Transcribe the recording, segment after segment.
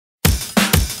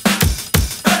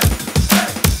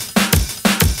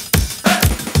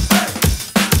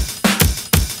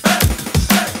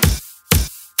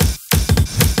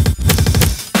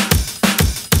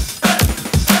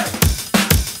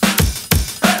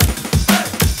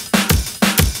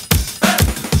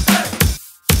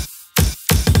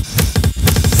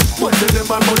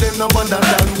man, but them no better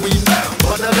than we.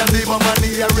 Better than the mama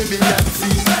in the Arabian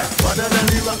Sea. Better than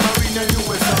the rock marine in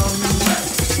US Army.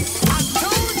 I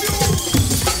told you.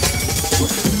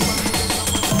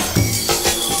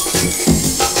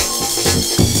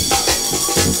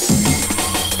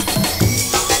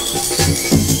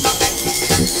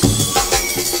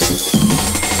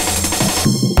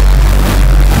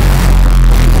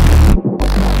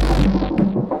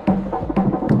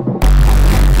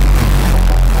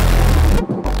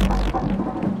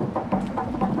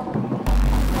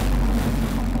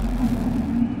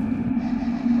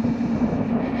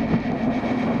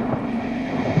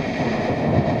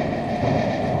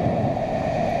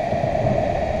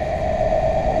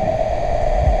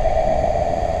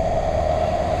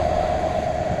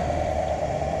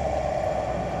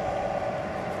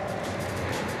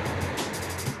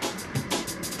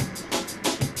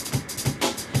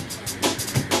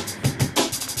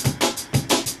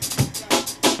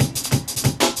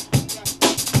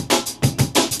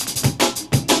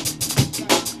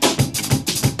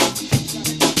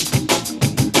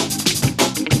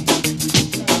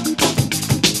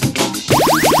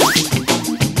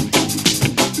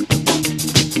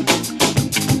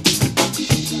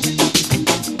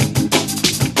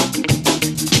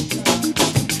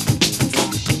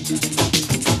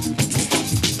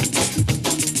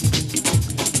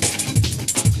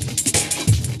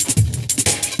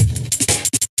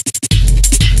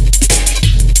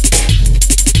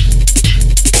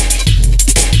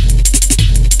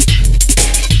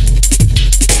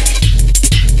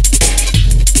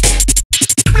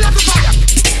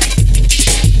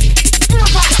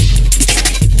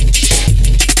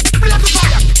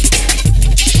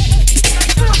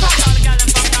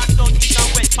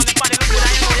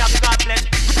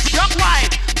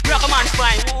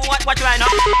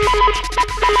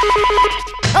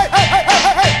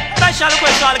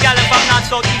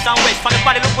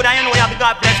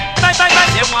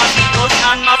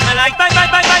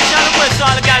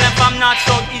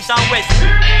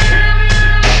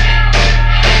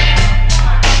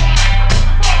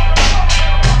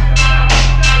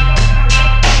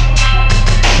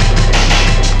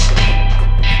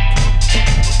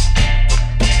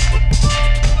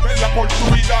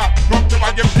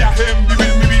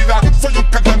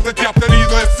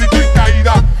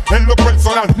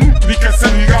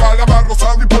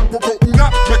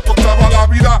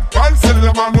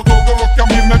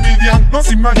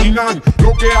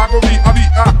 Lo que hago día a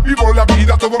día, vivo la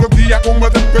vida todos los días con una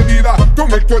despedida,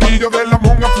 con el corillo de la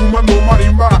monja fumando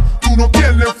marimba. Tú no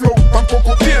tienes flow,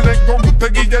 tampoco tienes don, te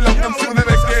guillas las canciones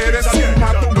de que eres un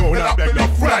mato. No, la peli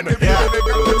friend,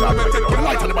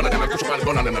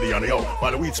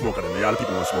 while the weed smoker and the other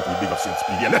people who smoke weed big up since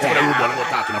speed. Yeah, let's go to the room one more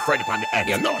talking, I'm Freddy on the egg.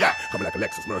 Yeah, no, yeah, coming like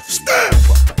Alexis Mercy. Stand!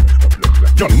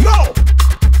 You know!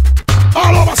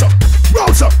 All over, sir!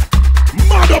 Round, sir!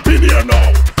 Mad up in here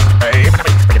now! Hey!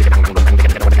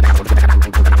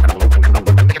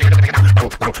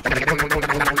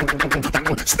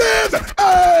 Sneeze!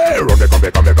 Hey! Run the place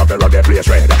red. Run the place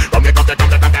red. Run the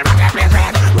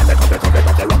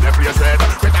place red.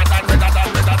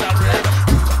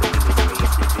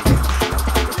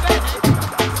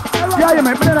 Yeah,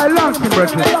 man, but then I launched him,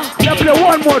 brethren. You play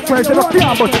one more twice, you don't care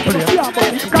about the play.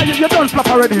 Because you don't flop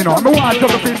already, you know. I want to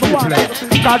the people play.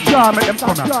 Because jam make them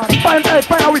come out. Find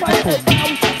a wicked phone.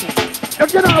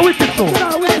 If you're not a wicked phone.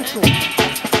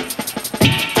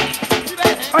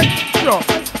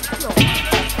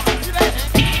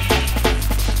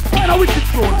 Find a wicked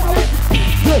phone.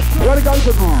 Yes, what are you going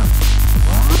to do?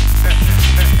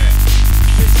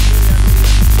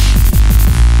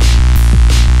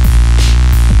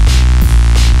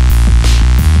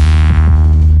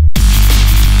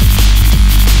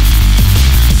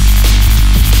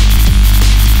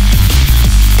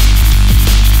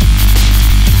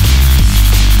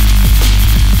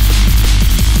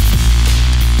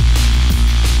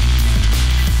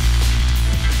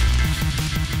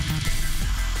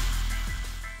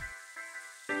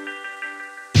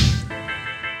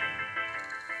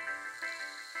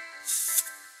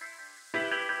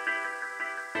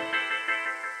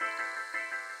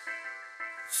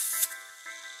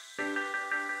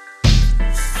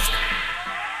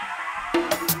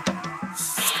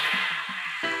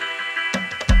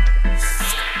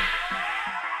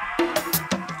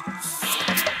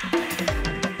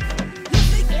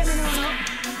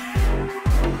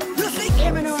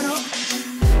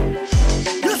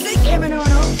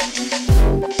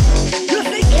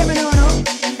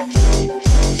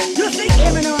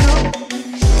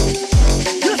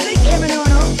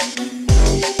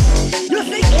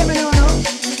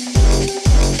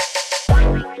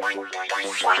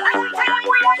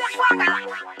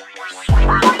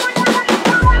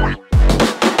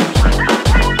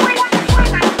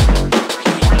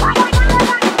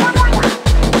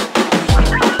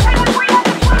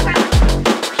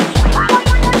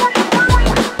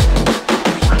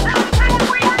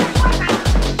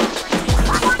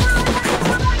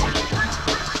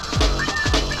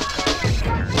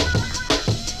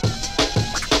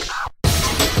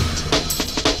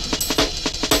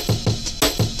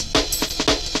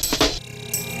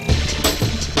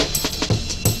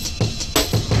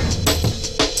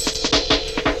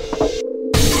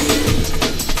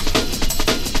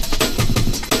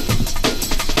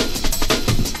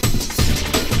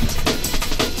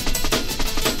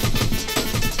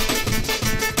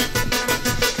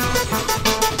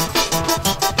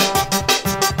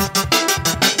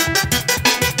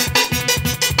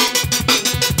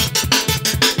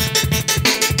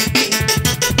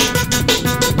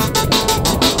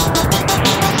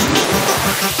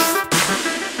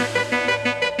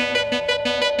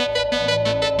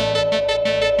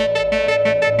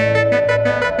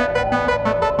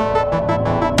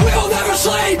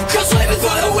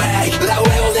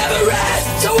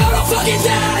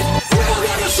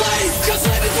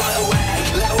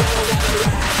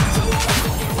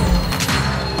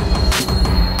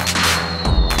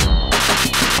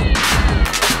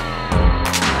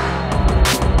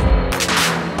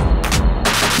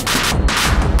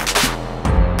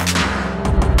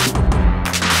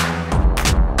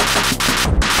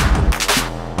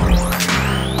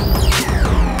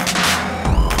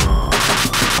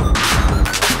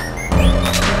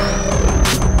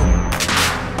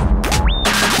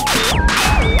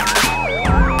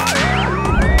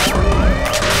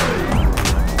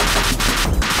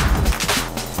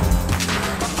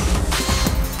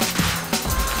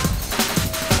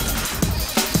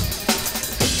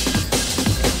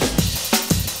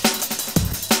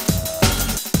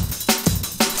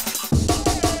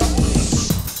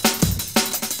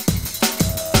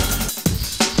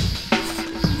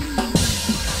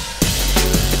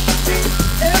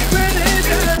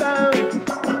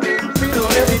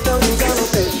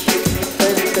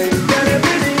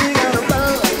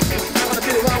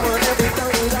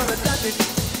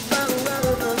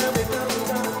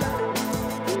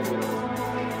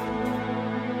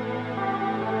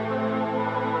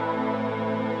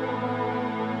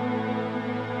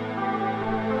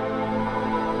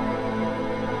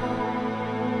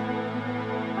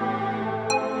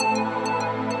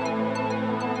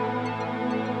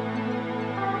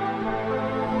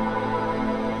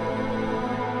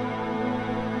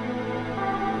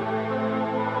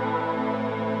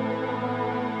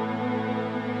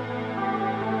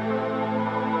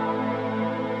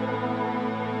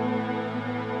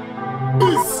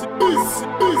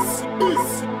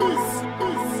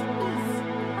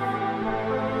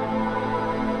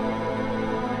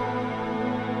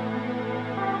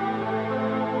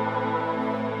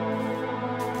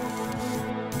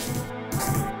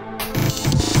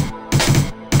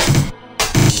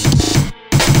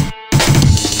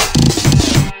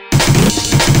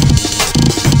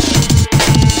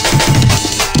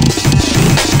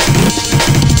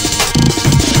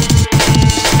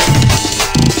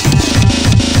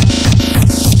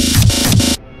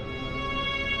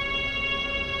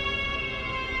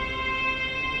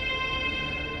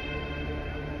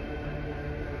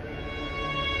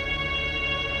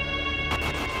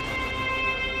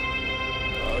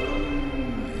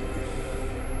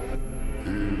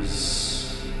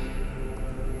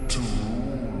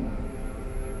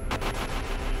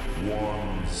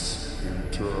 Once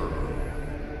in turn.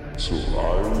 So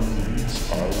I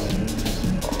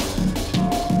release.